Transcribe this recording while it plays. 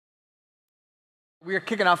We are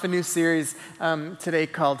kicking off a new series today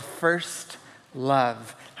called First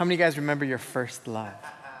Love. How many of you guys remember your first love?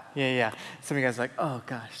 Yeah. Some of you guys are like, oh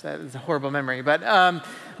gosh, that is a horrible memory. But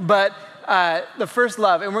the first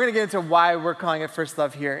love, and we're going to get into why we're calling it First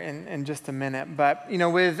Love here in just a minute. But, you know,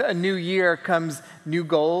 with a new year comes new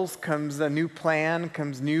goals, comes a new plan,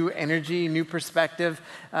 comes new energy, new perspective.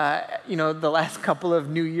 The last couple of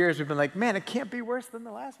New Years, we've been like, man, it can't be worse than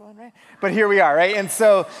the last one, right? But here we are, right? And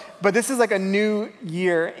so, but this is like a new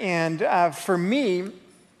year. And for me,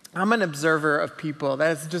 I'm an observer of people. That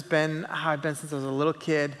has just been how I've been since I was a little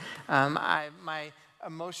kid. My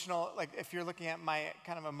emotional, like if you're looking at my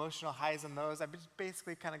kind of emotional highs and lows, I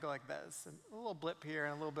basically kind of go like this, and a little blip here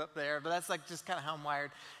and a little blip there, but that's like just kind of how I'm wired.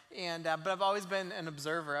 And but I've always been an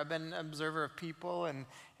observer. I've been an observer of people, and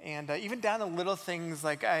even down to little things,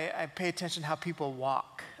 like I pay attention to how people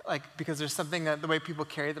walk, like because there's something that the way people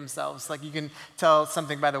carry themselves, like you can tell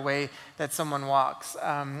something by the way that someone walks.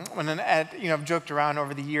 I've joked around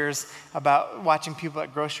over the years about watching people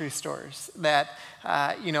at grocery stores that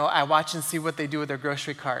I watch and see what they do with their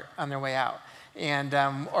grocery cart on their way out, and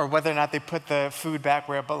or whether or not they put the food back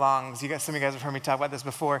where it belongs. Some of you guys have heard me talk about this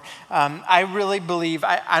before. I really believe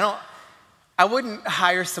I wouldn't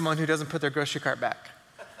hire someone who doesn't put their grocery cart back.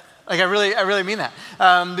 Like I really mean that,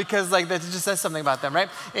 because like that just says something about them, right?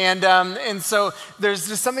 And so there's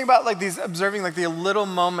just something about like these observing like the little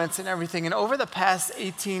moments and everything. And over the past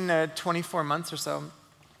 18 to 24 months or so,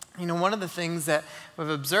 one of the things that we've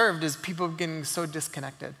observed is people getting so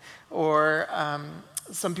disconnected, or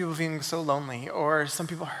some people feeling so lonely, or some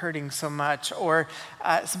people hurting so much, or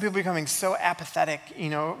some people becoming so apathetic,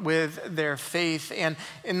 with their faith. And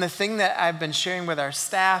the thing that I've been sharing with our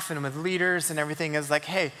staff and with leaders and everything is like,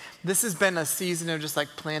 hey, this has been a season of just like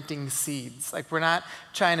planting seeds. Like we're not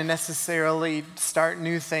trying to necessarily start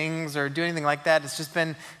new things or do anything like that. It's just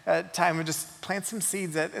been a time of just plant some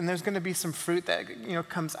seeds, and there's going to be some fruit that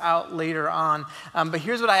comes out later on. But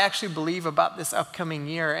here's what I actually believe about this upcoming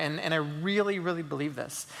year, and I really, really believe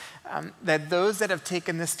this, that those that have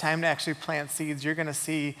taken this time to actually plant seeds, you're going to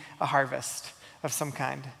see a harvest of some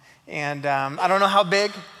kind. And I don't know how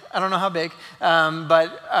big,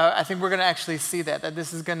 but I think we're going to actually see that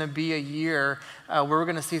this is going to be a year where we're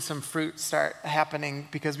going to see some fruit start happening,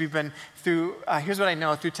 because we've been through, here's what I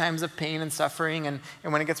know, through times of pain and suffering, and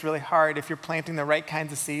when it gets really hard, if you're planting the right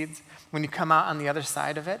kinds of seeds, when you come out on the other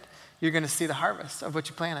side of it, you're going to see the harvest of what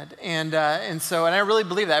you planted. And I really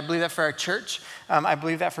believe that. I believe that for our church. I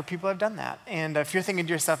believe that for people who have done that. And if you're thinking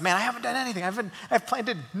to yourself, man, I haven't done anything. I've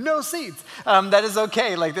planted no seeds. That is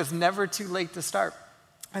okay. Like, it's never too late to start.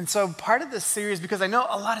 And so part of this series, because I know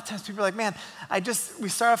a lot of times people are like, man, we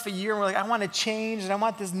start off a year and we're like, I want to change, and I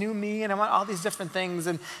want this new me, and I want all these different things.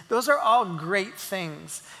 And those are all great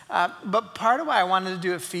things. But part of why I wanted to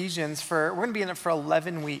do Ephesians we're going to be in it for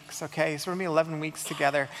 11 weeks, okay? So we're going to be 11 weeks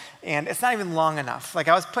together, and it's not even long enough. Like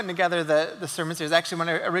I was putting together the sermon series. Actually, when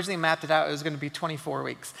I originally mapped it out, it was going to be 24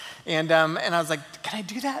 weeks. And I was like, can I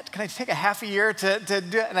do that? Can I take a half a year to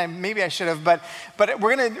do it? And maybe I should have, but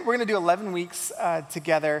we're going to do 11 weeks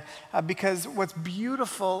together. Because what's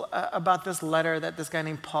beautiful about this letter that this guy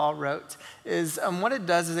named Paul wrote is what it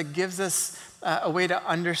does is it gives us a way to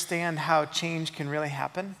understand how change can really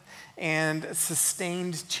happen, and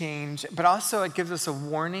sustained change, but also it gives us a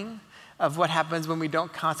warning of what happens when we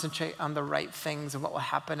don't concentrate on the right things and what will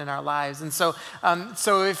happen in our lives. And so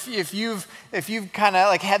if you've kind of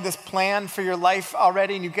like had this plan for your life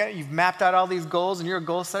already, and you've mapped out all these goals, and you're a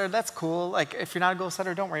goal setter, that's cool. Like if you're not a goal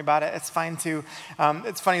setter, don't worry about it. It's fine too.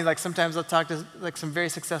 It's funny, like sometimes I'll talk to like some very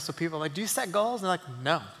successful people, like, do you set goals? And they're like,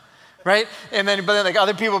 no. Right? But then like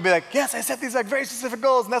other people will be like, yes, I set these like very specific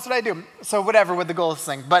goals, and that's what I do. So whatever with the goals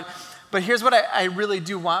thing. But here's what I really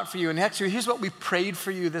do want for you. And actually, here's what we prayed for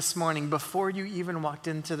you this morning before you even walked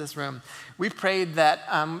into this room. We prayed that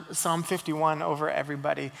Psalm 51 over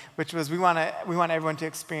everybody, which was we want everyone to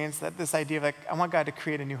experience this idea of like, I want God to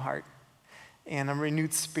create a new heart and a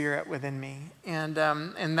renewed spirit within me. And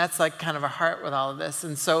that's like kind of a heart with all of this.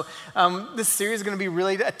 And so this series is going to be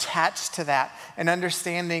really attached to that, and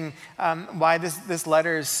understanding why this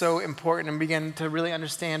letter is so important, and begin to really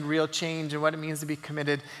understand real change and what it means to be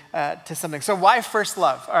committed to something. So why first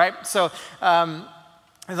love? All right. So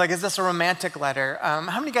it's like, is this a romantic letter?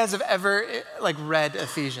 How many guys have ever like read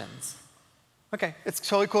Ephesians? Okay, it's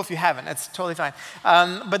totally cool if you haven't. It's totally fine.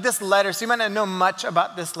 But this letter, so you might not know much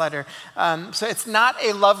about this letter. So it's not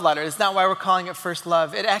a love letter. It's not why we're calling it First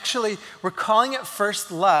Love. We're calling it First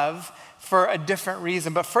Love for a different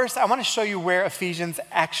reason. But first, I want to show you where Ephesians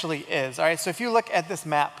actually is. All right, so if you look at this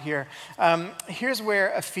map here, here's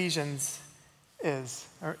where Ephesians is.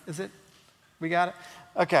 Or is it? We got it?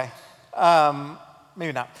 Okay.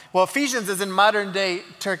 maybe not. Well, Ephesians is in modern day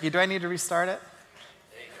Turkey. Do I need to restart it?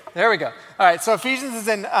 There we go. All right, so Ephesians is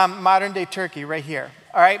in modern day Turkey right here.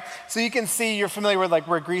 All right, so you can see, you're familiar with like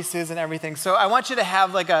where Greece is and everything. So I want you to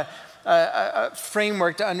have like a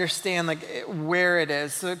framework to understand like where it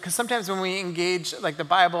is. So, because sometimes when we engage like the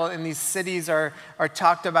Bible and these cities are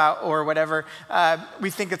talked about or whatever, we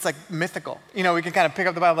think it's like mythical. You know, we can kind of pick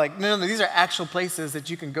up the Bible like, no, these are actual places that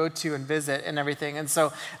you can go to and visit and everything. And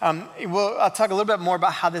so I'll talk a little bit more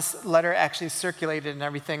about how this letter actually circulated and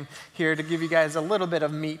everything here to give you guys a little bit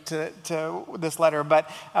of meat to this letter. But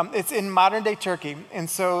it's in modern day Turkey. And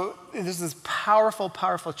so there's this powerful,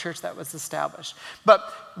 powerful church that was established. But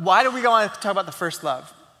why do we want to talk about the first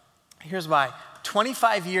love? Here's why.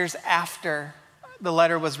 25 years after the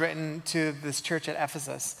letter was written to this church at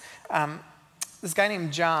Ephesus, this guy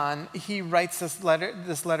named John, he writes this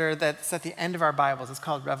letter that's at the end of our Bibles. It's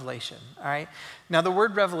called Revelation, all right? Now, the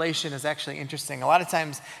word revelation is actually interesting. A lot of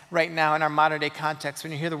times right now in our modern day context,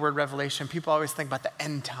 when you hear the word revelation, people always think about the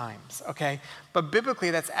end times, okay? But biblically,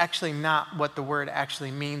 that's actually not what the word actually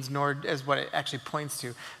means, nor is what it actually points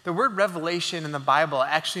to. The word revelation in the Bible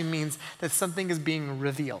actually means that something is being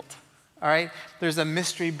revealed. All right? There's a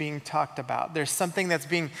mystery being talked about. There's something that's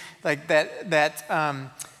being like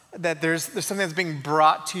that there's something that's being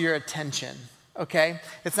brought to your attention, okay?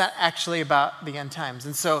 It's not actually about the end times.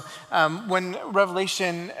 And so when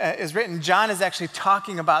Revelation is written, John is actually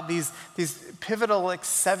talking about these pivotal like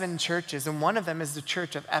 7 churches, and one of them is the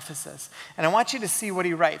church of Ephesus. And I want you to see what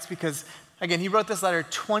he writes because, again, he wrote this letter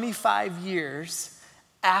 25 years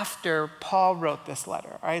after Paul wrote this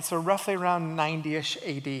letter, all right? So roughly around 90-ish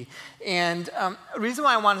AD. And the reason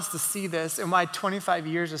why I want us to see this and why 25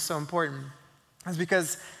 years is so important is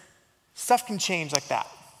because stuff can change like that.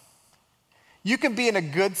 You can be in a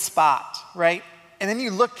good spot, right? And then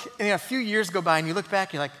you look, and a few years go by and you look back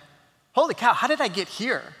and you're like, holy cow, how did I get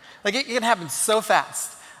here? Like it can happen so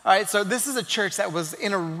fast. All right, so this is a church that was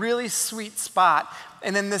in a really sweet spot.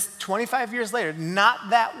 And then this 25 years later, not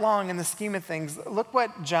that long in the scheme of things, look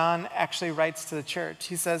what John actually writes to the church.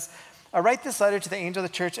 He says, I write this letter to the angel of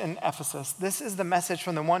the church in Ephesus. This is the message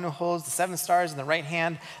from the one who holds the 7 stars in the right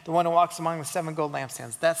hand, the one who walks among the 7 gold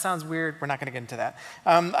lampstands. That sounds weird. We're not going to get into that.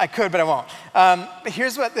 I could, but I won't. But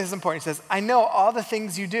here's what is important. He says, I know all the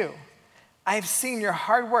things you do. I have seen your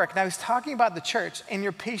hard work. Now he's talking about the church and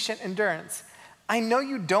your patient endurance. I know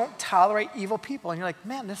you don't tolerate evil people. And you're like,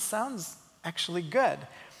 man, this sounds actually good.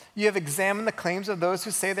 You have examined the claims of those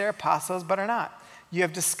who say they're apostles but are not. You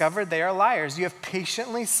have discovered they are liars. You have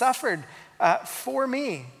patiently suffered for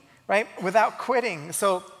me, right? Without quitting.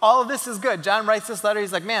 So all of this is good. John writes this letter.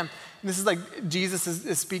 He's like, man, this is like Jesus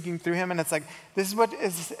is speaking through him. And it's like, this is what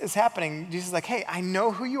is happening. Jesus is like, hey, I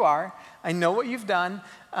know who you are. I know what you've done.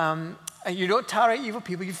 You don't tolerate evil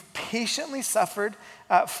people. You've patiently suffered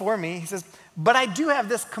for me. He says, but I do have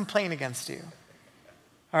this complaint against you.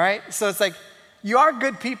 All right? So it's like, you are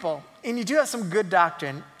good people, and you do have some good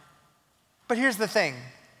doctrine. But here's the thing.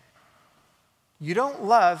 You don't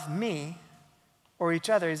love me or each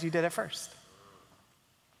other as you did at first.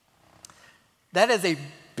 That is a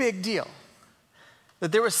big deal.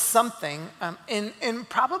 That there was something, and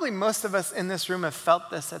probably most of us in this room have felt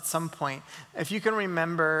this at some point. If you can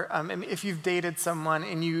remember, if you've dated someone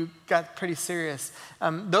and you got pretty serious,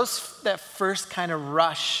 that first kind of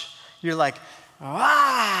rush, you're like,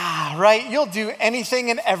 right? You'll do anything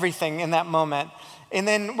and everything in that moment. And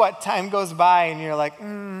then time goes by and you're like, do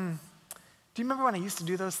you remember when I used to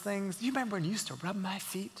do those things? Do you remember when you used to rub my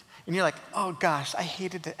feet? And you're like, oh gosh, I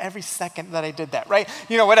hated it every second that I did that, right?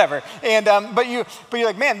 You know, whatever. And but you're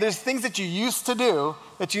like, man, there's things that you used to do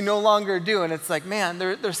that you no longer do. And it's like, man,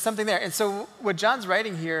 there's something there. And so what John's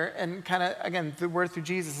writing here, and kind of, again, the word through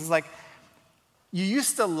Jesus is like, you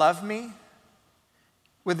used to love me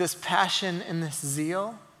with this passion and this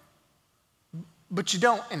zeal, but you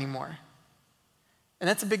don't anymore. And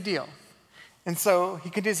that's a big deal. And so he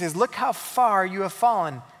continues, says, look how far you have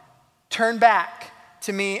fallen. Turn back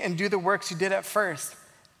to me and do the works you did at first.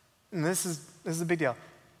 And this is a big deal.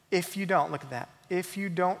 If you don't, look at that. If you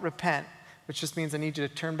don't repent, which just means I need you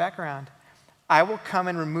to turn back around, I will come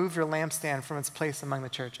and remove your lampstand from its place among the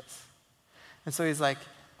churches. And so he's like,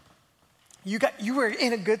 you were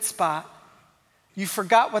in a good spot. You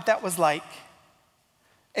forgot what that was like.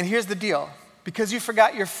 And here's the deal. Because you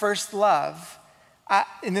forgot your first love,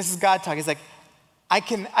 and this is God talking, he's like, I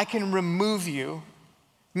can remove you,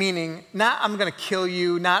 meaning not I'm going to kill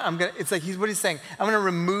you, it's like what he's saying, I'm going to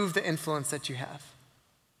remove the influence that you have.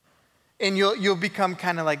 And you'll become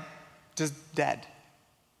kind of like just dead.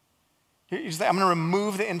 You're just like, I'm going to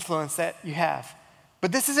remove the influence that you have.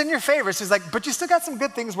 But this is in your favor. So he's like, but you still got some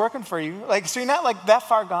good things working for you. Like, so you're not like that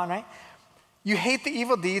far gone, right? You hate the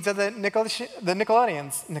evil deeds of the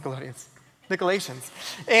Nicolaitans.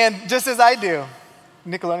 And just as I do,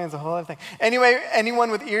 Nickelodeon's a whole other thing. Anyway, anyone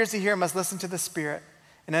with ears to hear must listen to the Spirit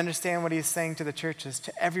and understand what he's saying to the churches.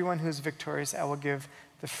 To everyone who is victorious, I will give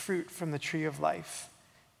the fruit from the tree of life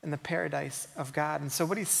in the paradise of God. And so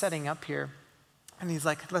what he's setting up here, and he's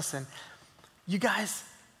like, listen, you guys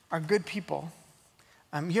are good people.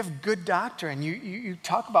 You have good doctrine. You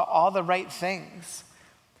talk about all the right things,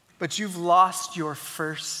 but you've lost your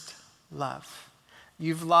first love.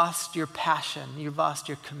 You've lost your passion. You've lost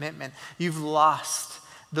your commitment. You've lost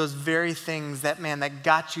those very things that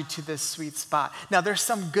got you to this sweet spot. Now, there's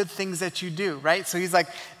some good things that you do, right? So he's like,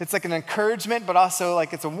 it's like an encouragement, but also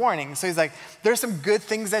like it's a warning. So he's like, there's some good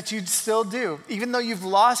things that you still do. Even though you've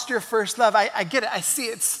lost your first love, I get it. I see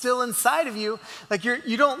it still inside of you. Like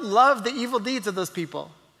you don't love the evil deeds of those people.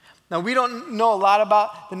 Now, we don't know a lot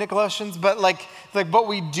about the Nicolaitans, but like what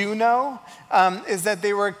we do know is that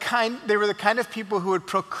they were the kind of people who would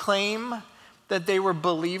proclaim that they were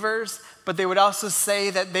believers, but they would also say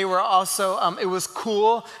that they were also, it was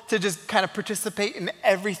cool to just kind of participate in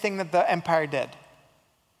everything that the empire did.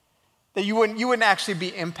 That you wouldn't actually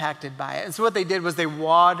be impacted by it. And so what they did was they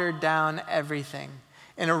watered down everything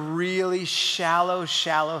in a really shallow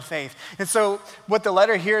faith. And so what the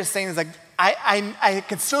letter here is saying is like, I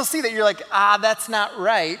can still see that you're like, that's not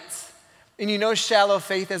right. And you know shallow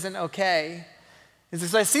faith isn't okay.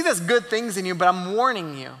 So I see this good things in you, but I'm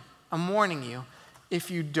warning you, if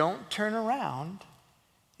you don't turn around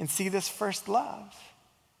and see this first love,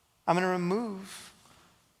 I'm going to remove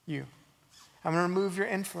you. I'm going to remove your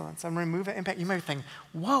influence. I'm going to remove the impact. You might think,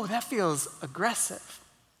 whoa, that feels aggressive.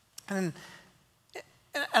 And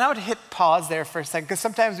I would hit pause there for a second, because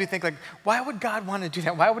sometimes we think like, why would God want to do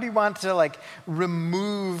that? Why would he want to like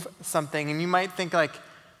remove something? And you might think like,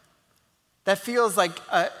 that feels like,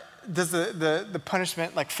 does the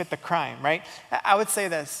punishment like fit the crime, right? I would say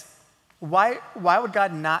this. Why would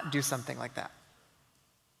God not do something like that?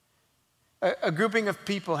 A grouping of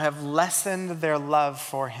people have lessened their love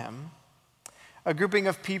for him. A grouping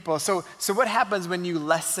of people. So what happens when you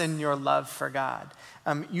lessen your love for God?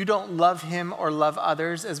 You don't love him or love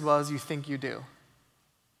others as well as you think you do.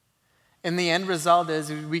 And the end result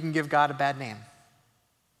is we can give God a bad name.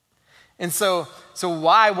 And so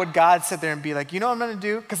why would God sit there and be like, you know what I'm going to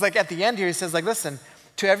do? Because like at the end here, he says like, listen,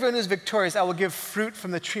 to everyone who's victorious, I will give fruit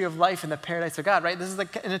from the tree of life in the paradise of God, right? This is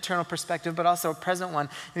like an eternal perspective, but also a present one.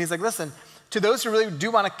 And he's like, listen, to those who really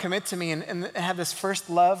do want to commit to me and have this first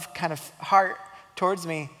love kind of heart towards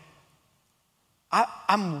me,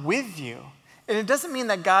 I'm with you. And it doesn't mean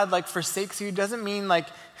that God like forsakes you. It doesn't mean like,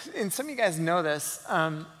 and some of you guys know this.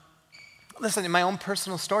 Listen, in my own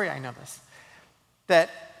personal story, I know this.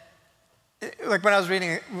 That like when I was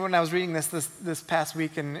reading this past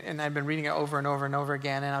week, and I'd been reading it over and over and over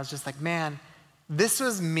again, and I was just like, man, this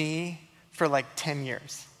was me for like 10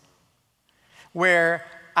 years. Where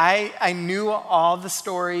I knew all the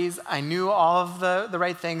stories, I knew all of the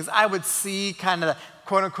right things. I would see kind of the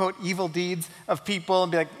quote unquote evil deeds of people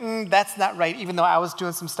and be like, that's not right, even though I was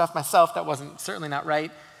doing some stuff myself that wasn't certainly not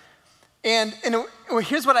right. And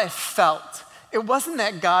here's what I felt. It wasn't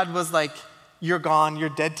that God was like, you're gone, you're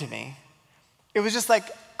dead to me. It was just like,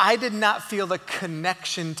 I did not feel the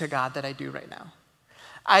connection to God that I do right now.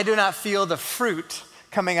 I do not feel the fruit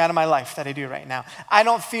coming out of my life that I do right now. I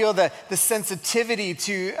don't feel the sensitivity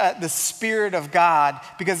to the Spirit of God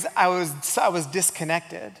because I was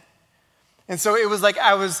disconnected. And so it was like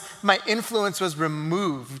my influence was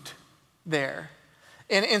removed there.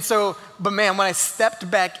 And so, but man, when I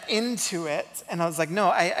stepped back into it, and I was like, no,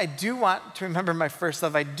 I do want to remember my first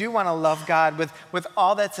love. I do want to love God with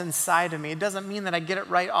all that's inside of me. It doesn't mean that I get it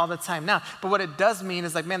right all the time now. But what it does mean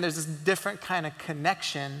is like, man, there's this different kind of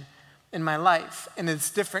connection in my life, and it's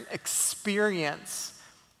different experience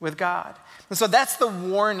with God. And so that's the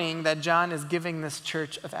warning that John is giving this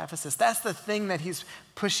church of Ephesus. That's the thing that he's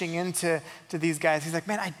pushing into these guys. He's like,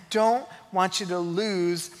 man, I don't want you to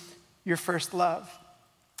lose your first love.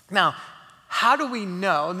 Now, how do we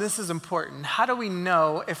know, and this is important, how do we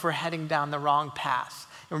know if we're heading down the wrong path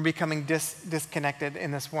and we're becoming disconnected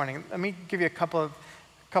in this warning? Let me give you a couple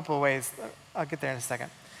of ways. I'll get there in a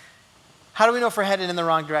second. How do we know if we're headed in the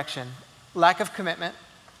wrong direction? Lack of commitment,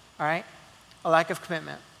 all right? A lack of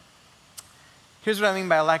commitment. Here's what I mean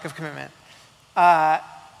by a lack of commitment.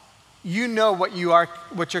 You know what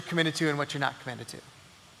you're committed to and what you're not committed to.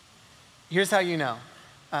 Here's how you know.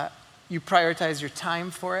 You prioritize your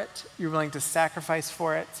time for it. You're willing to sacrifice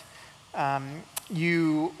for it.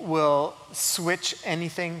 You will switch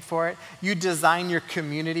anything for it. You design your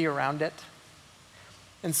community around it.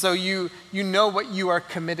 And so you know what you are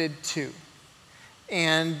committed to.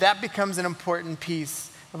 And that becomes an important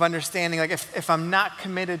piece of understanding. Like if I'm not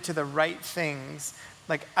committed to the right things,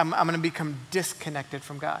 like I'm going to become disconnected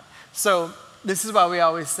from God. So this is why we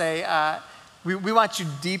always say, we want you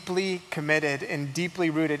deeply committed and deeply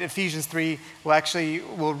rooted. Ephesians 3,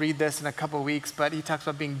 we'll read this in a couple of weeks, but he talks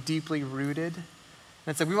about being deeply rooted.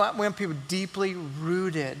 And so we want people deeply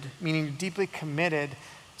rooted, meaning deeply committed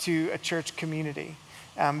to a church community.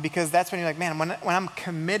 Because that's when you're like, man, when I'm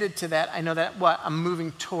committed to that, I know that I'm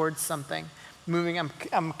moving towards something.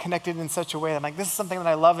 I'm connected in such a way that I'm like, this is something that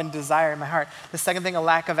I love and desire in my heart. The second thing, a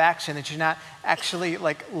lack of action, that you're not actually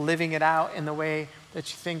like living it out in the way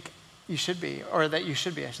that you think you should be, or that you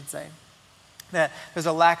should be, I should say. That there's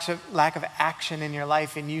a lack of action in your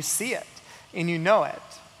life, and you see it, and you know it.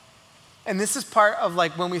 And this is part of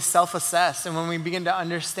like when we self-assess and when we begin to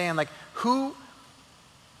understand like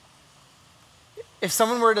if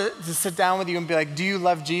someone were to sit down with you and be like, do you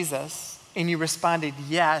love Jesus? And you responded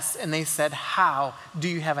yes, and they said, how? Do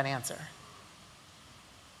you have an answer?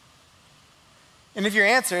 And if your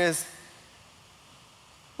answer is,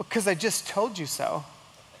 well, because I just told you so,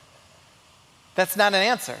 that's not an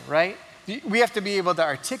answer, right? We have to be able to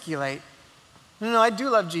articulate, no, I do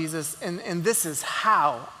love Jesus, and this is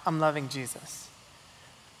how I'm loving Jesus.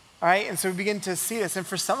 All right, and so we begin to see this. And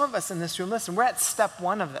for some of us in this room, listen, we're at step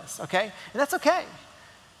one of this, okay? And that's okay.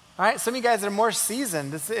 All right, some of you guys that are more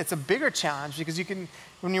seasoned, it's a bigger challenge because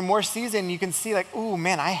when you're more seasoned, you can see like, oh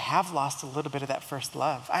man, I have lost a little bit of that first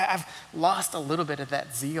love. I've lost a little bit of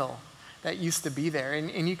that zeal that used to be there,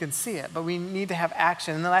 and you can see it. But we need to have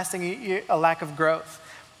action. And the last thing, a lack of growth.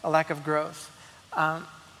 I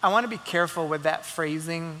want to be careful with that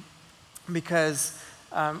phrasing because,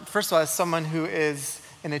 first of all, as someone who is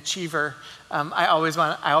an achiever, I always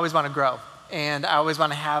want to grow. And I always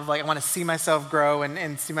want to I want to see myself grow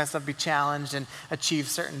and see myself be challenged and achieve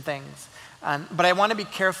certain things. But I want to be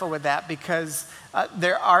careful with that because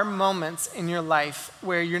there are moments in your life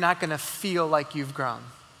where you're not going to feel like you've grown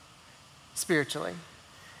spiritually.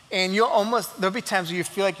 And there'll be times where you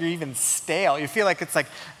feel like you're even stale. You feel like it's like,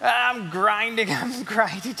 I'm grinding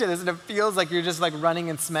to this. And it feels like you're just like running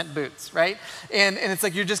in cement boots, right? And it's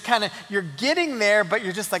like you're just you're getting there, but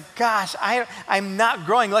you're just like, gosh, I'm not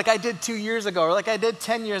growing like I did 2 years ago or like I did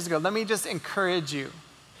 10 years ago. Let me just encourage you.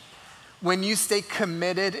 When you stay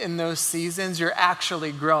committed in those seasons, you're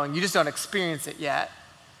actually growing. You just don't experience it yet.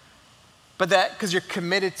 But that, because you're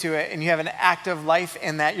committed to it and you have an active life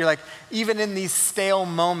in that, you're like, even in these stale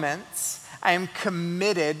moments, I am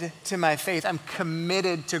committed to my faith. I'm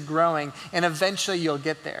committed to growing. And eventually you'll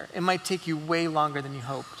get there. It might take you way longer than you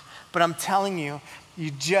hoped. But I'm telling you, you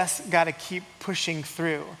just got to keep pushing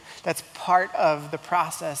through. That's part of the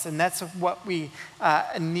process. And that's what we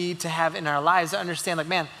need to have in our lives to understand, like,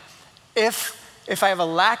 man, if I have a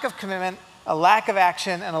lack of commitment, a lack of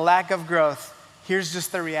action, and a lack of growth, here's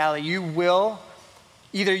just the reality.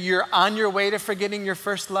 Either you're on your way to forgetting your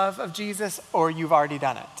first love of Jesus or you've already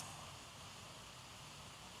done it.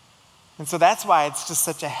 And so that's why it's just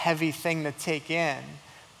such a heavy thing to take in.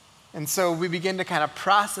 And so we begin to kind of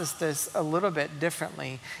process this a little bit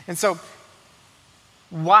differently. And so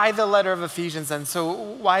why the letter of Ephesians then? So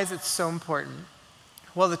why is it so important?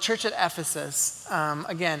 Well, the church at Ephesus,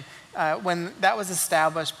 when that was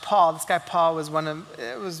established, Paul was one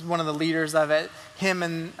of the leaders of it. Him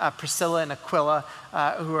and Priscilla and Aquila,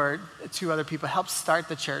 who are two other people, helped start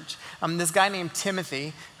the church. This guy named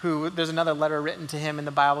Timothy, who there's another letter written to him in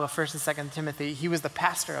the Bible, 1st and 2nd Timothy. He was the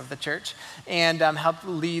pastor of the church and helped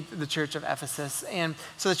lead the church of Ephesus. And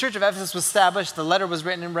so the church of Ephesus was established. The letter was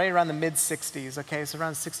written right around the mid-60s, okay, so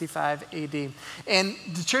around 65 AD. And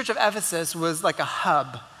the church of Ephesus was like a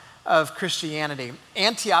hub of Christianity.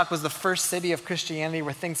 Antioch was the first city of Christianity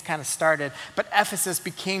where things kind of started, but Ephesus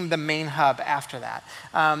became the main hub after that.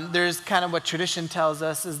 There's kind of what tradition tells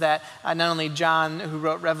us is that not only John, who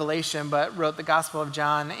wrote Revelation, but wrote the Gospel of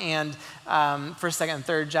John, and 1st, 2nd, and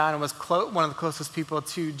 3rd John was one of the closest people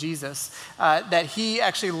to Jesus, that he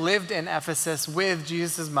actually lived in Ephesus with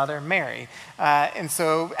Jesus' mother, Mary. And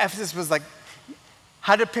so Ephesus was like,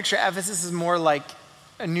 how to picture Ephesus is more like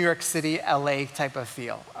a New York City, LA type of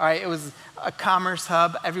feel. All right, it was a commerce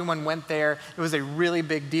hub. Everyone went there. It was a really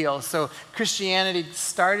big deal. So Christianity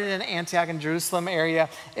started in Antioch and Jerusalem area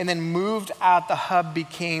and then moved out. The hub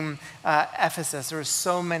became Ephesus. There were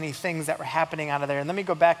so many things that were happening out of there. And let me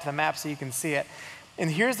go back to the map so you can see it.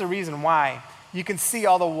 And here's the reason why. You can see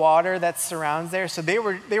all the water that surrounds there. So they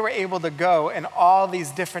were able to go in all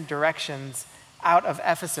these different directions out of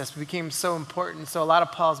Ephesus became so important. So a lot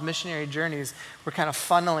of Paul's missionary journeys were kind of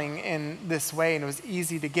funneling in this way, and it was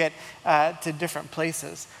easy to get to different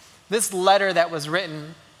places. This letter that was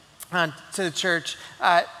written to the church,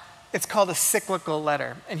 it's called a cyclical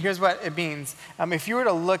letter. And here's what it means. If you were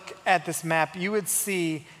to look at this map, you would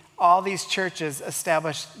see all these churches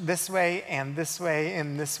established this way and this way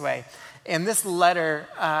and this way. And this letter,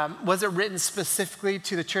 was it written specifically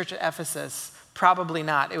to the church at Ephesus? Probably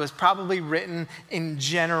not. It was probably written in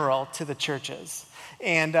general to the churches.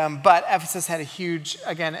 And but Ephesus had a huge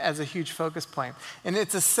focus point. And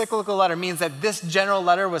it's a cyclical letter, means that this general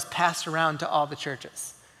letter was passed around to all the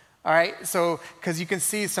churches. All right, so because you can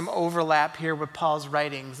see some overlap here with Paul's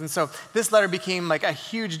writings. And so this letter became like a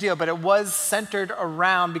huge deal, but it was centered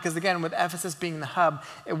around, because again, with Ephesus being the hub,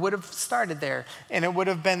 it would have started there. And it would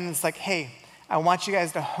have been this like, hey, I want you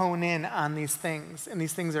guys to hone in on these things, and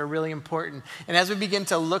these things are really important. And as we begin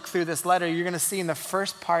to look through this letter, you're going to see in the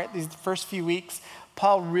first part, these first few weeks,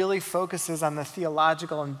 Paul really focuses on the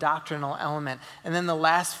theological and doctrinal element. And then the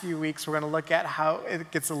last few weeks, we're going to look at how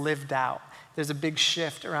it gets lived out. There's a big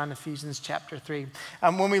shift around Ephesians chapter 3.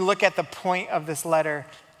 When we look at the point of this letter,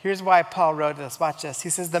 here's why Paul wrote this. Watch this. He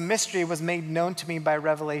says, "The mystery was made known to me by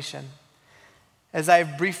revelation, as I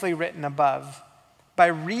have briefly written above." By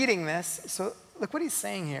reading this, so look what he's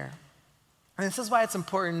saying here. And this is why it's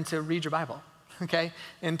important to read your Bible, okay?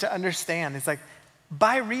 And to understand. It's like,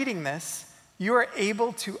 by reading this, you are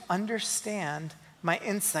able to understand my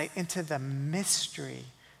insight into the mystery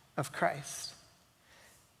of Christ.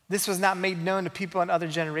 This was not made known to people in other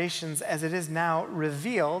generations, as it is now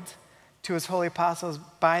revealed to his holy apostles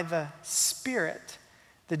by the Spirit.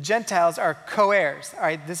 The Gentiles are co-heirs. All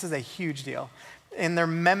right, this is a huge deal. And they're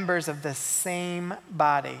members of the same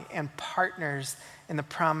body and partners in the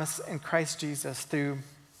promise in Christ Jesus through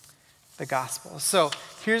the gospel. So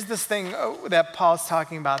here's this thing that Paul's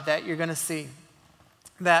talking about that you're going to see.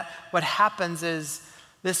 That what happens is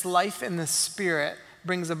this life in the Spirit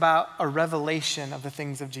brings about a revelation of the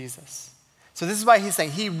things of Jesus. So this is why he's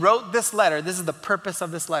saying he wrote this letter. This is the purpose of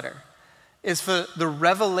this letter, is for the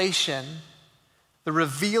revelation, the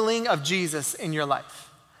revealing of Jesus in your life.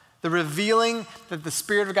 The revealing that the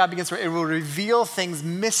Spirit of God begins to, it will reveal things,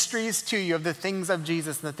 mysteries to you of the things of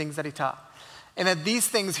Jesus and the things that he taught. And that these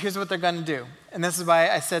things, here's what they're going to do. And this is why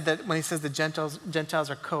I said that when he says the Gentiles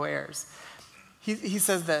are co-heirs. He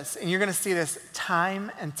says this, and you're going to see this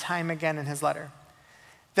time and time again in his letter,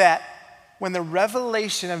 that when the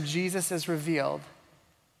revelation of Jesus is revealed,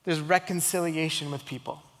 there's reconciliation with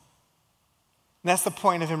people. And that's the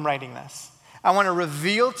point of him writing this. I want to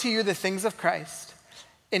reveal to you the things of Christ.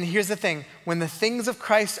 And here's the thing, when the things of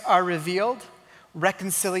Christ are revealed,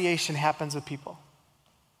 reconciliation happens with people.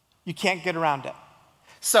 You can't get around it.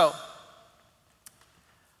 So,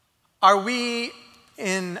 are we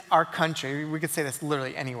in our country, we could say this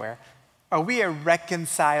literally anywhere, are we a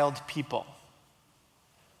reconciled people?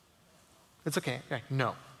 It's okay.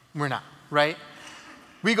 No, we're not, right?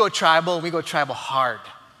 We go tribal hard,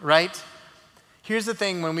 right? Here's the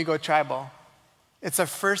thing when we go tribal, it's a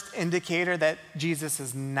first indicator that Jesus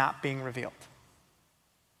is not being revealed.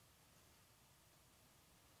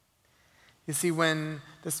 You see, when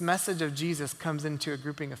this message of Jesus comes into a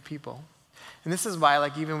grouping of people, and this is why,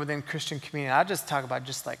 like, even within Christian community, I'll just talk about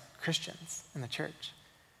just like Christians in the church.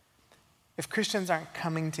 If Christians aren't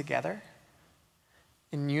coming together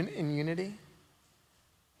in unity,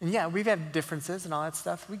 and yeah, we've had differences and all that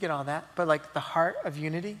stuff, we get all that, but like the heart of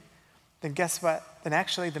unity, then guess what? Then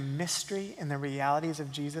actually the mystery and the realities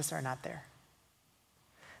of Jesus are not there.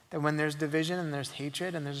 That when there's division and there's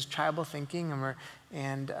hatred and there's tribal thinking and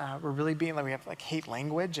we're really being like, we have like hate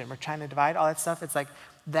language and we're trying to divide, all that stuff, it's like,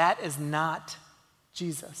 that is not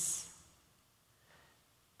Jesus.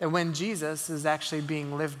 That when Jesus is actually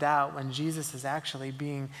being lived out, when Jesus is actually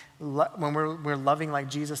being, when we're loving like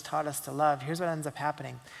Jesus taught us to love, here's what ends up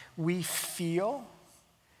happening. We feel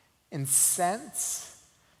and sense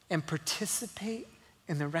and participate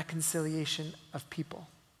in the reconciliation of people.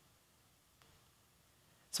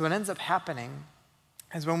 So what ends up happening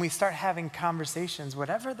is when we start having conversations,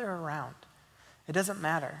 whatever they're around, it doesn't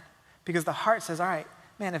matter. Because the heart says, all right,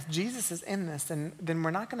 man, if Jesus is in this, then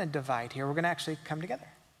we're not going to divide here. We're going to actually come together.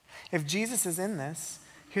 If Jesus is in this,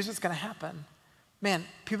 here's what's going to happen. Man,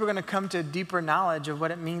 people are going to come to a deeper knowledge of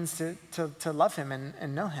what it means to love him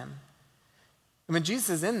and know him. And when Jesus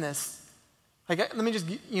is in this, like, let me just,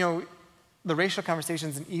 the racial conversation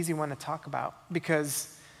is an easy one to talk about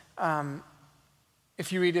because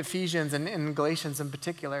if you read Ephesians and in Galatians in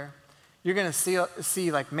particular, you're going to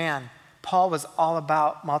see like, man, Paul was all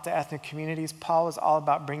about multi-ethnic communities. Paul was all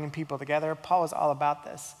about bringing people together. Paul was all about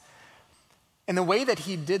this. And the way that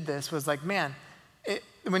he did this was like, man,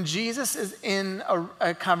 when Jesus is in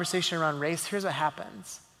a conversation around race, here's what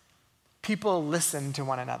happens. People listen to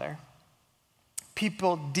one another.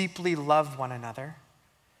 People deeply love one another.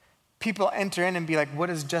 People enter in and be like, what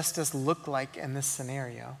does justice look like in this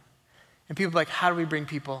scenario? And people are like, how do we bring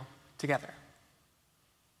people together?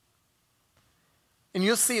 And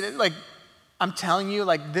you'll see that, like, I'm telling you,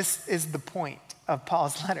 like, this is the point of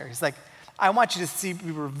Paul's letter. He's like, I want you to see,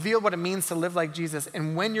 we reveal what it means to live like Jesus.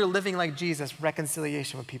 And when you're living like Jesus,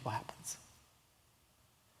 reconciliation with people happens.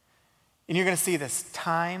 And you're going to see this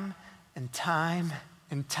time and time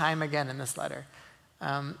and time again in this letter.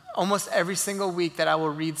 Almost every single week that I will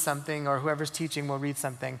read something, or whoever's teaching will read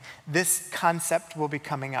something, this concept will be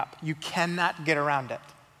coming up. You cannot get around it.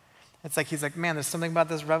 It's like, he's like, man, there's something about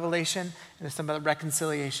this revelation, and there's something about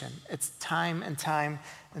reconciliation. It's time and time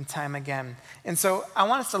and time again. And so I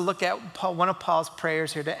want us to look at one of Paul's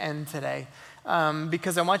prayers here to end today,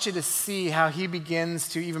 because I want you to see how he begins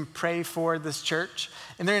to even pray for this church.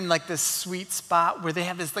 And they're in like this sweet spot where they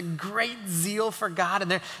have this like great zeal for God,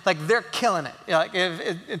 and they're killing it. You know, like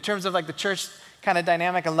in terms of like the church kind of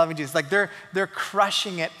dynamic and loving Jesus, like they're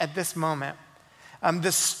crushing it at this moment.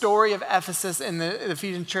 The story of Ephesus in the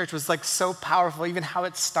Ephesian church was like so powerful, even how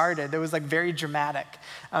it started. It was like very dramatic.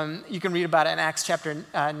 You can read about it in Acts chapter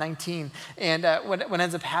 19. And what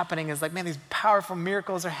ends up happening is like, man, these powerful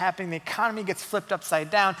miracles are happening. The economy gets flipped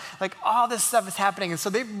upside down. Like all this stuff is happening. And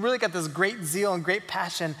so they've really got this great zeal and great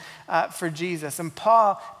passion for Jesus. And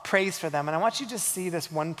Paul prays for them. And I want you to see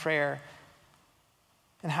this one prayer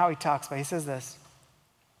and how he talks about it. He says this: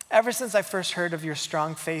 ever since I first heard of your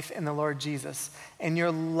strong faith in the Lord Jesus and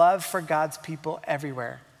your love for God's people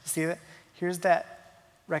everywhere. See that? Here's that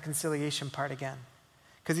reconciliation part again.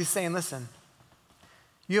 Because he's saying, listen,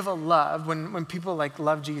 you have a love, when people like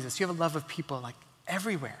love Jesus, you have a love of people like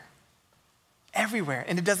everywhere. Everywhere.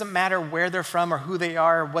 And it doesn't matter where they're from or who they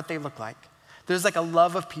are or what they look like. There's like a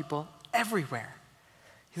love of people everywhere.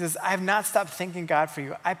 He says, I have not stopped thanking God for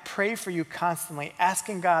you. I pray for you constantly,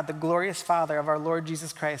 asking God, the glorious Father of our Lord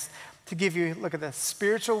Jesus Christ, to give you, look at this,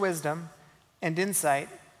 spiritual wisdom and insight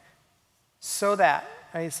so that,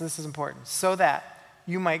 right, so this is important, so that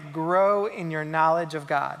you might grow in your knowledge of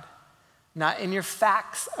God, not in your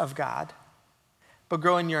facts of God, but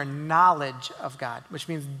grow in your knowledge of God, which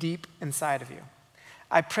means deep inside of you.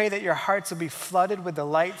 I pray that your hearts will be flooded with the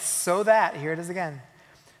light so that, here it is again,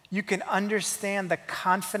 you can understand the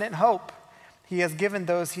confident hope he has given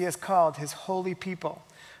those he has called his holy people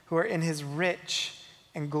who are in his rich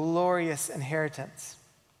and glorious inheritance.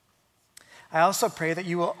 I also pray that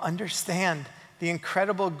you will understand the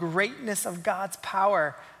incredible greatness of God's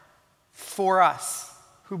power for us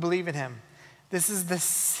who believe in him. This is the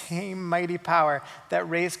same mighty power that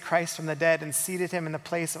raised Christ from the dead and seated him in the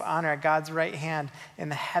place of honor at God's right hand in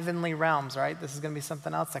the heavenly realms, right? This is going to be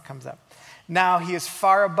something else that comes up. Now he is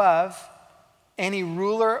far above any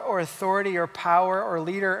ruler or authority or power or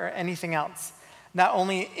leader or anything else. Not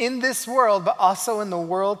only in this world, but also in the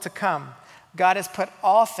world to come. God has put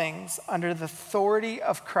all things under the authority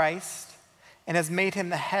of Christ and has made him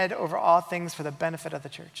the head over all things for the benefit of the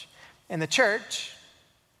church. And the church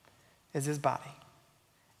is his body.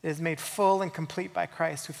 It is made full and complete by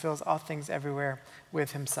Christ, who fills all things everywhere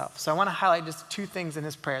with himself. So I want to highlight just two things in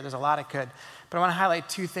his prayer. There's a lot I could, but I want to highlight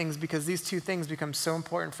two things because these two things become so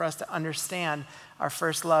important for us to understand our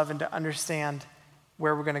first love and to understand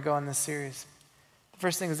where we're going to go in this series. The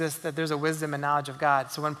first thing is this, that there's a wisdom and knowledge of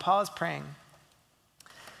God. So when Paul is praying,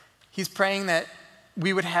 he's praying that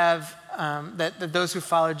we would have, that those who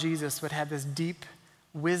follow Jesus would have this deep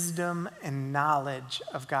wisdom and knowledge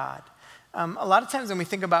of God. A lot of times when we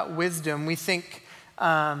think about wisdom, we think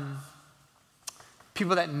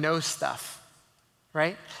people that know stuff,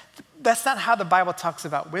 right? That's not how the Bible talks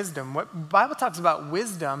about wisdom. What the Bible talks about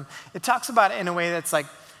wisdom, it talks about it in a way that's like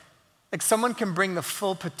someone can bring the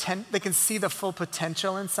full potential, they can see the full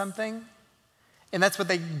potential in something, and that's what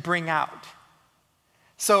they bring out.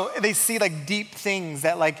 So they see like deep things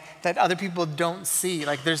that other people don't see.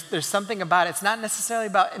 Like there's something about it. It's not necessarily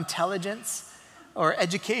about intelligence or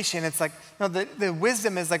education. It's like, no, the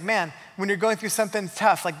wisdom is like, man, when you're going through something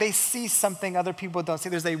tough, like they see something other people don't see.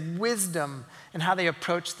 There's a wisdom in how they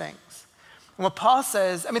approach things. And what Paul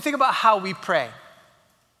says, I mean, think about how we pray.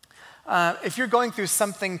 If you're going through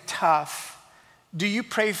something tough, do you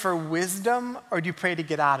pray for wisdom or do you pray to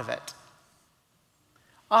get out of it?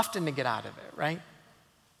 Often to get out of it, right?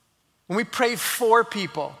 When we pray for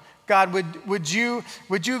people, God, would you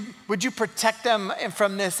protect them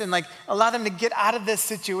from this and like allow them to get out of this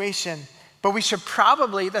situation? But we should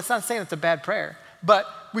probably, that's not saying it's a bad prayer, but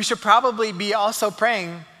we should probably be also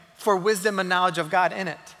praying for wisdom and knowledge of God in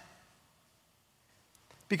it.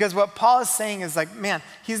 Because what Paul is saying is like, man,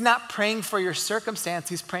 he's not praying for your circumstance,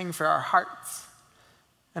 he's praying for our hearts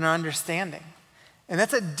and our understanding. And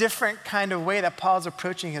that's a different kind of way that Paul's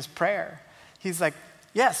approaching his prayer. He's like,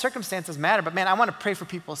 yeah, circumstances matter, but man, I want to pray for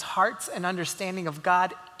people's hearts and understanding of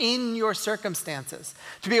God in your circumstances.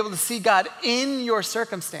 To be able to see God in your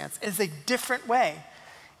circumstance is a different way.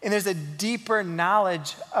 And there's a deeper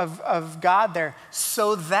knowledge of God there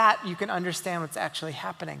so that you can understand what's actually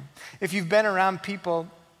happening. If you've been around people,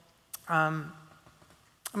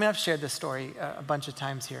 I've shared this story a bunch of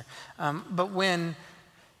times here, but when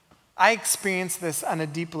I experienced this on a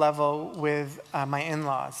deep level with my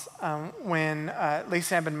in-laws. When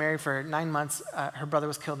Lacey and I had been married for 9 months, her brother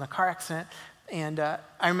was killed in a car accident. And I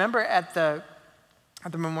remember at the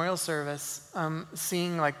memorial service,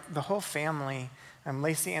 seeing like the whole family,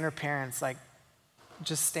 Lacey and her parents, like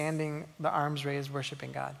just standing, the arms raised,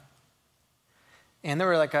 worshiping God. And there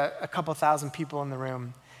were like a couple thousand people in the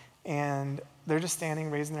room. And they're just standing,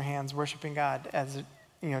 raising their hands, worshiping God as,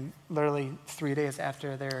 literally 3 days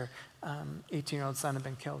after their 18-year-old son had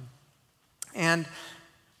been killed. And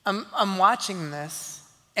I'm watching this,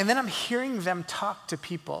 and then I'm hearing them talk to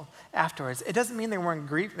people afterwards. It doesn't mean they weren't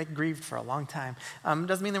grieved. They grieved for a long time. It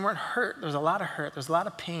doesn't mean they weren't hurt. There's a lot of hurt. There's a lot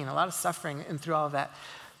of pain, a lot of suffering and through all of that.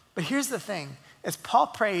 But here's the thing. As Paul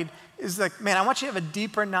prayed, is like, man, I want you to have a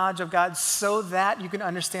deeper knowledge of God so that you can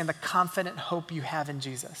understand the confident hope you have in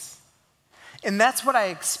Jesus. And that's what I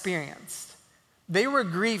experienced. They were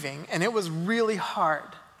grieving, and it was really hard.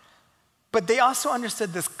 But they also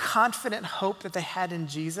understood this confident hope that they had in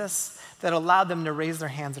Jesus that allowed them to raise their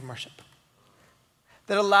hands in worship,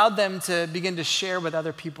 that allowed them to begin to share with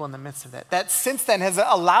other people in the midst of it, that since then has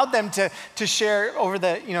allowed them to share over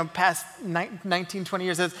the past 19, 20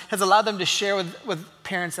 years, has allowed them to share with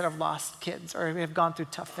parents that have lost kids or have gone through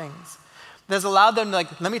tough things. That has allowed them to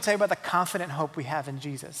let me tell you about the confident hope we have in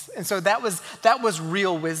Jesus. And so that was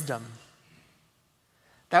real wisdom.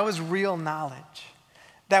 That was real knowledge.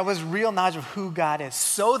 That was real knowledge of who God is,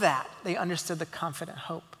 so that they understood the confident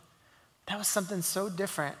hope. That was something so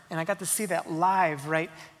different, and I got to see that live right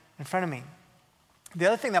in front of me. The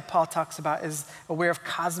other thing that Paul talks about is aware of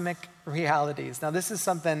cosmic realities. Now, this is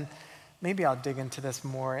something, maybe I'll dig into this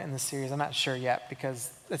more in the series. I'm not sure yet, because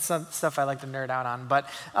it's some stuff I like to nerd out on. But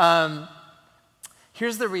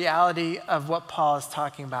here's the reality of what Paul is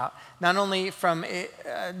talking about. Not only from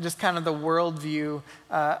just kind of the worldview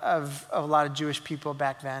of a lot of Jewish people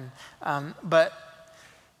back then, but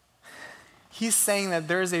he's saying that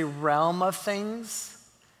there's a realm of things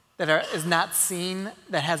that is not seen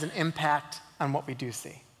that has an impact on what we do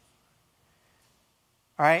see.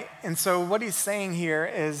 All right? And so what he's saying here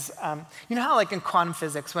is, you know how like in quantum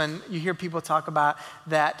physics, when you hear people talk about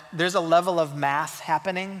that there's a level of math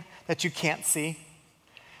happening that you can't see?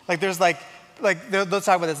 Like there's they'll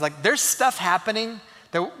talk about this, like there's stuff happening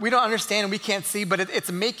that we don't understand and we can't see, but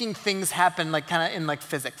it's making things happen like kind of in like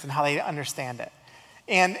physics and how they understand it.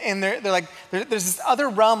 And they're like, there's this other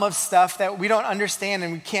realm of stuff that we don't understand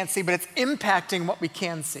and we can't see, but it's impacting what we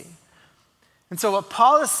can see. And so what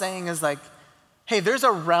Paul is saying is like, hey, there's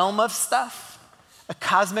a realm of stuff, a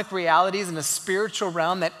cosmic realities and a spiritual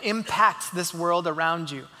realm that impacts this world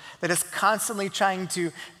around you, that is constantly trying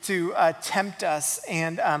to tempt us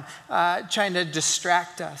and trying to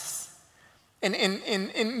distract us. And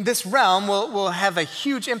in this realm will have a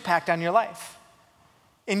huge impact on your life.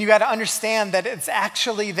 And you got to understand that it's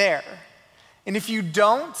actually there. And if you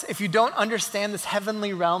don't understand this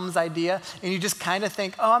heavenly realms idea, and you just kind of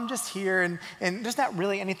think, oh, I'm just here, and there's not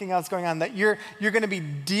really anything else going on, that you're going to be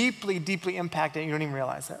deeply, deeply impacted, and you don't even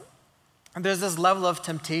realize it. And there's this level of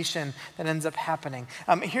temptation that ends up happening.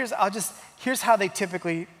 Here's how they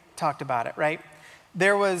typically talked about it, right?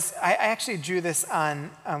 I actually drew this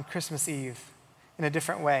on Christmas Eve in a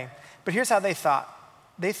different way. But here's how they thought.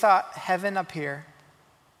 They thought heaven up here,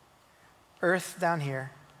 earth down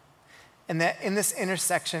here, and that in this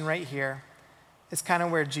intersection right here is kind of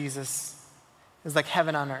where Jesus is, like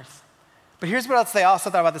heaven on earth. But here's what else they also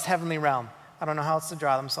thought about this heavenly realm. I don't know how else to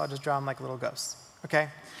draw them, so I'll just draw them like little ghosts, okay?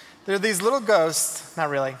 There are these little ghosts, not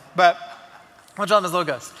really, but I'll draw them as little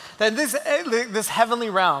ghosts. That this heavenly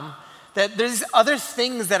realm, that there's other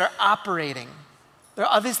things that are operating. There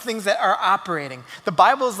are other things that are operating. The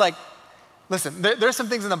Bible's like, listen, there's some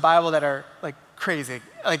things in the Bible that are like crazy.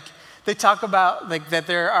 Like they talk about like that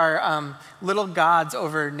there are little gods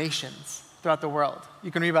over nations throughout the world. You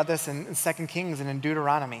can read about this in 2 Kings and in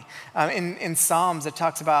Deuteronomy. In Psalms, it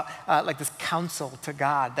talks about like this counsel to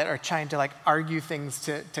God that are trying to like argue things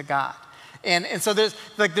to God. And so there's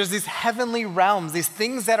these heavenly realms, these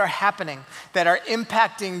things that are happening that are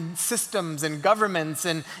impacting systems and governments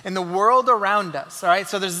and the world around us, all right?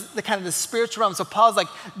 So there's the kind of the spiritual realm. So Paul's like,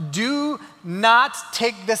 do not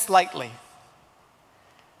take this lightly.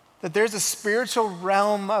 That there's a spiritual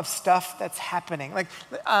realm of stuff that's happening. Like,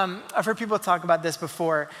 I've heard people talk about this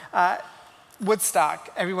before. Woodstock,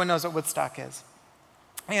 everyone knows what Woodstock is.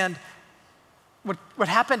 And what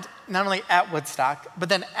happened not only at Woodstock, but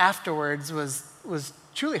then afterwards was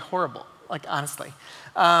truly horrible, like honestly.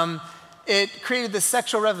 It created the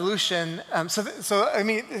sexual revolution.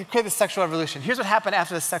 It created the sexual revolution. Here's what happened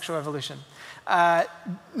after the sexual revolution.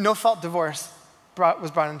 No-fault divorce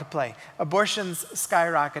was brought into play. Abortions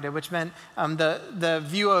skyrocketed, which meant the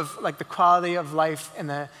view of like the quality of life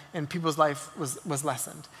in people's life was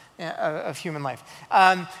lessened, of human life.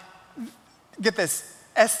 Get this.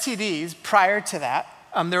 STDs prior to that,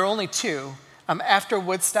 there were only 2. After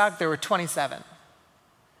Woodstock, there were 27. All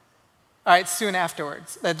right, soon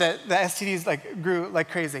afterwards, the STDs like grew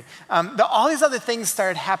like crazy. All these other things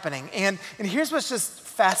started happening, and here's what's just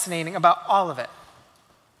fascinating about all of it.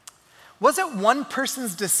 Was it one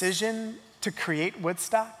person's decision to create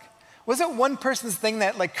Woodstock? Was it one person's thing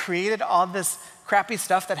that like created all this crappy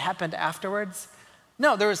stuff that happened afterwards?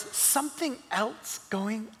 No, there was something else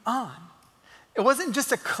going on. It wasn't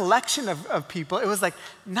just a collection of people. It was like,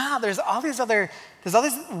 there's all these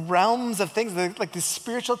realms of things, like these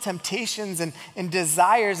spiritual temptations and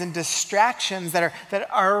desires and distractions that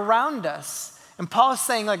are around us. And Paul is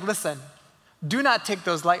saying, like, listen, do not take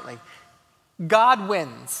those lightly. God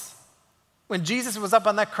wins. When Jesus was up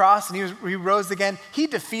on that cross and he rose again, he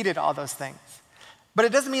defeated all those things. But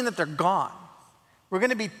it doesn't mean that they're gone. We're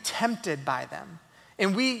going to be tempted by them.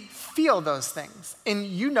 And we feel those things. And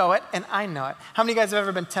you know it, and I know it. How many of you guys have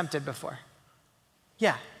ever been tempted before?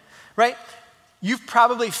 Yeah, right? You've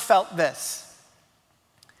probably felt this.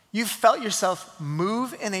 You've felt yourself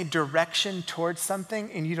move in a direction towards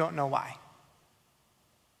something, and you don't know why.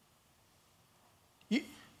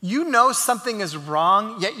 You know something is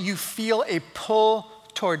wrong, yet you feel a pull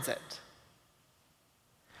towards it.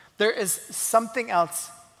 There is something else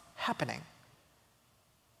happening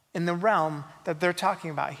in the realm that they're talking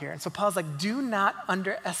about here. And so Paul's like, do not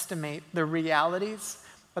underestimate the realities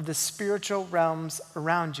of the spiritual realms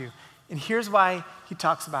around you. And here's why he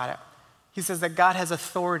talks about it. He says that God has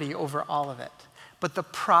authority over all of it. But the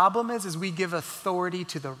problem is we give authority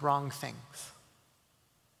to the wrong things.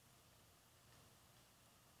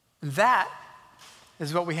 That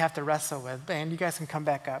is what we have to wrestle with. And you guys can come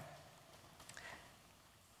back up.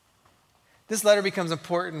 This letter becomes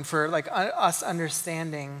important for like us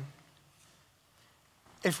understanding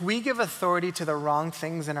if we give authority to the wrong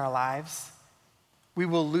things in our lives, we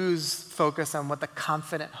will lose focus on what the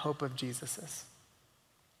confident hope of Jesus is.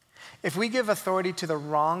 If we give authority to the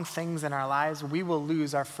wrong things in our lives, we will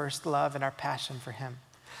lose our first love and our passion for him.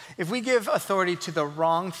 If we give authority to the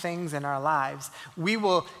wrong things in our lives, we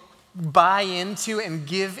will buy into and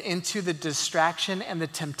give into the distraction and the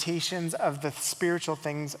temptations of the spiritual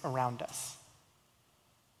things around us.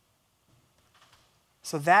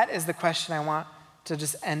 So that is the question I want to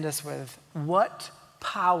just end us with. What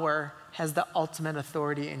power has the ultimate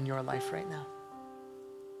authority in your life right now?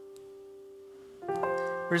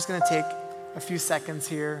 We're just going to take a few seconds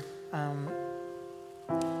here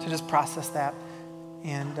to just process that.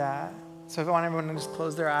 And so I want everyone to just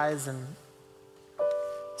close their eyes and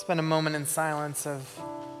spend a moment in silence of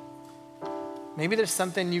maybe there's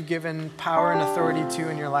something you've given power and authority to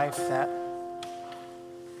in your life that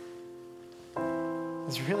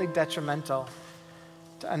is really detrimental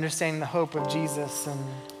to understanding the hope of Jesus and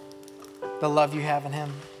the love you have in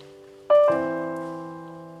him.